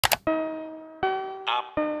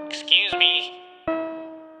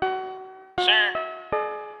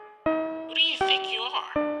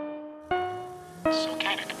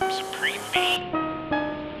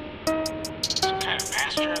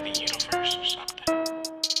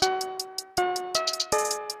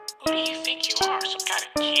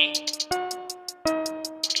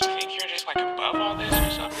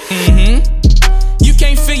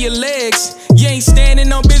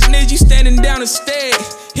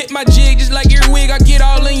Hit my jig just like your wig, I get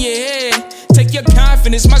all in your head. Take your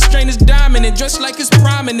confidence, my strain is dominant, dressed like it's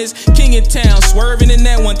prominence. King in town, swerving in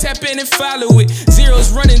that one, tap in and follow it.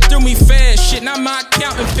 Zeros running through me fast, shit, now my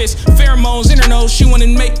accountant pissed. Pheromones in her nose, she wanna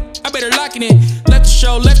make, I better lock it in. Left the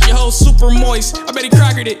show, left your hoe super moist, I bet he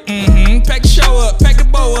crockered it. Pack the show up, pack the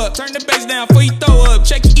bow up, turn the bass down before you throw up.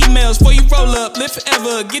 Check your emails before you roll up, live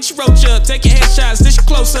forever, get your roach up. Take your headshots, this your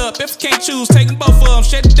close up. If I can't choose, take them both of them,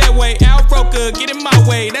 shed it that way. Al Roker, get in my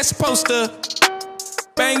way, that's supposed to.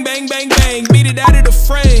 Bang, bang, bang, bang, beat it out of the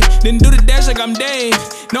frame. Then do the dash like I'm Dame.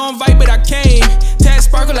 No invite, but I came. Taz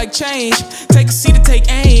sparkle like change. Take a seat to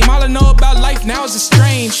take aim. All I know about life now is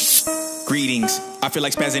strange. Greetings, I feel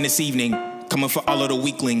like spazzing this evening. Coming for all of the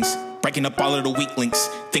weaklings. Breaking up all of the weak links.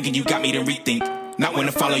 Thinking you got me, then rethink. Not when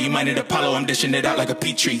to follow, you minded Apollo. I'm dishing it out like a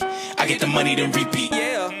petri. I get the money, then repeat.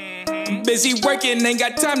 Yeah, I'm busy working, ain't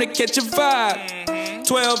got time to catch a vibe.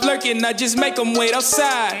 12 lurking, I just make them wait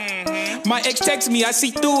outside. My ex texts me, I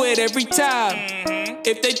see through it every time.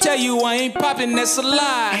 If they tell you I ain't popping, that's a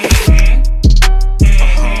lie.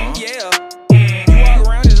 Yeah, you walk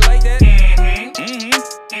around just like that.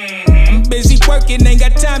 I'm busy working, ain't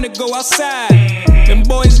got time to go outside. Them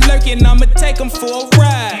boys lurking, I'ma take them for a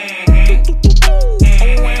ride.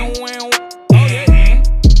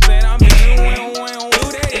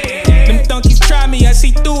 Them donkeys try me, I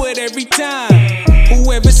see through it every time.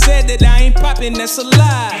 Whoever said that I ain't popping, that's a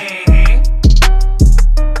lie.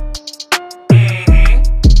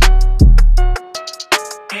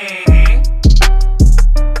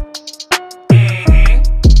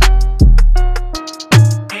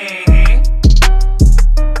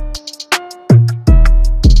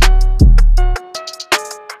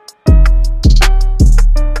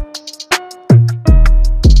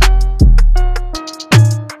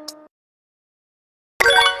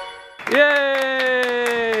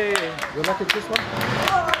 Yay! You'll look at this one?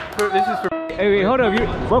 This is for. Hey, wait, hold up.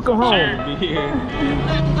 Welcome home.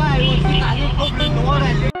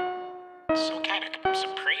 Some kind of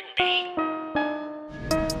supreme being?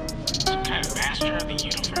 Some kind of master of the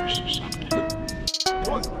universe or something?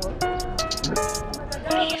 What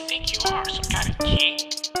do you think you are? Some kind of king?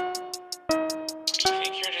 Do you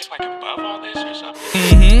think you're just like above all this or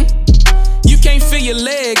something? You can't feel your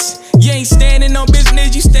legs. You ain't standing on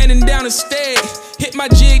business, you standing down instead. Hit my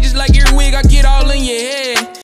jig